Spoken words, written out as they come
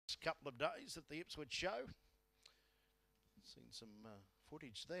couple of days at the Ipswich show. Seen some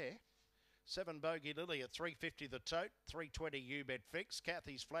footage there. 7 Bogey Lily at $3.50 the tote, $3.20 U-Bet fixed.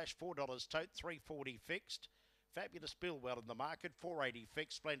 Kathy's Flash $4 tote, $3.40 fixed. Fabulous Bill well in the market, $4.80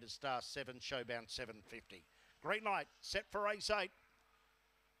 fixed. Splendid Star 7, Showbound $7.50. Green light, set for race 8.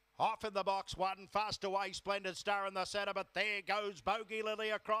 Off in the box, 1 fast away, Splendid Star in the centre, but there goes Bogey Lily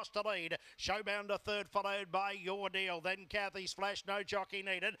across the lead. Showbound a third, followed by Your Deal. Then Kathy's Flash, no jockey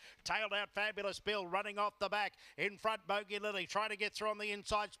needed. Tailed out Fabulous Bill, running off the back. In front, Bogey Lily trying to get through on the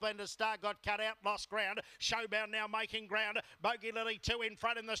inside. Splendid Star got cut out, lost ground. Showbound now making ground. Bogey Lily 2 in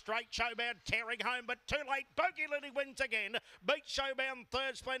front in the straight. Showbound tearing home, but too late. Bogey Lily wins again. Beat Showbound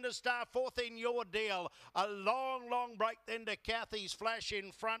third, Splendid Star fourth in Your Deal. A long break then to Kathy's Flash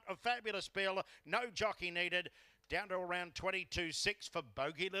in front of Fabulous Bill. No jockey needed. Down to around 22.6 for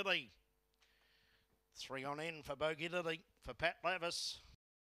Bogey Lily. 3 on in for Bogey Lily for Pat Lavis.